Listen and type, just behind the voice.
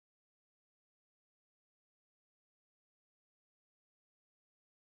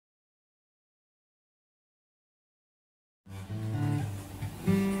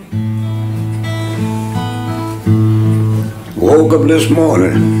woke up this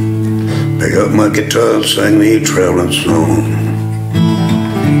morning, pick up my guitar and sang me a traveling song.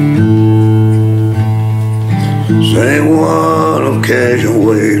 Sang one of Cash and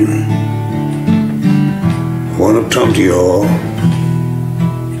Wayn, one of peltier.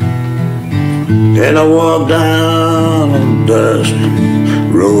 Then I walked down the dusty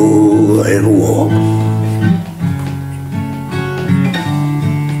road I had to walk,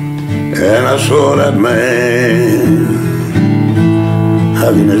 and I saw that man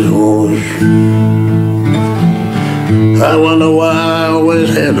hugging his horse. I wonder why I always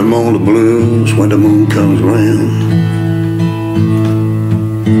had them on the blues when the moon comes around.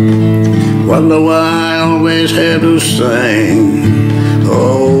 Wonder why I always had to sing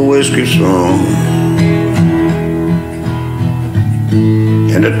old whiskey song.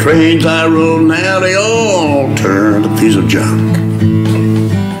 And the trains I rode now, they all turn to piece of junk.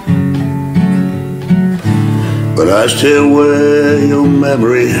 But I still wear your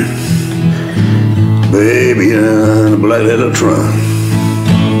memory, baby, in a black leather trunk.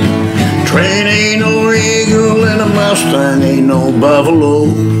 Train ain't no eagle and a mustang ain't no buffalo.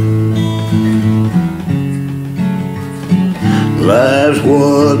 Life's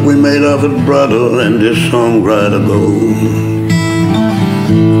what we made of it, brother, and this songwriter goes.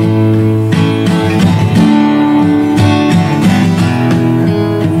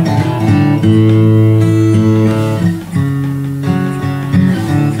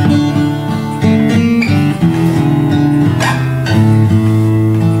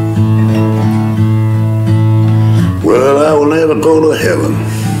 Well, I will never go to heaven,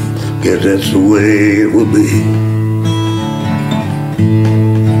 guess that's the way it will be.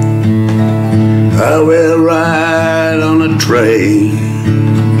 I will ride on a train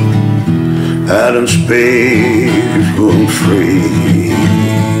out in space, going free.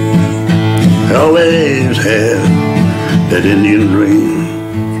 I always had that Indian dream.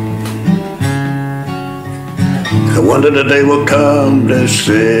 I wonder the day will come that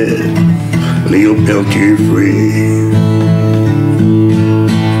said, Leo Peltier free.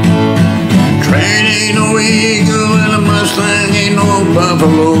 Train ain't no eagle and a mustang ain't no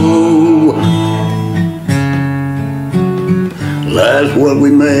buffalo. Life's what we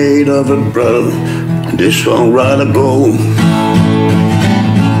made of it, brother, and this songwriter goes.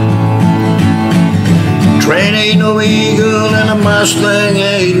 Train ain't no eagle and a mustang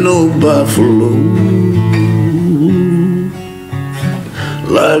ain't no buffalo.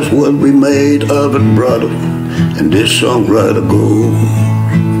 Life's what we made of it, brother, and this songwriter goes.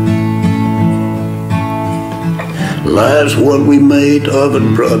 Life's what we made of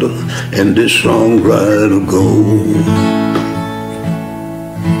it, brother, and this songwriter goes.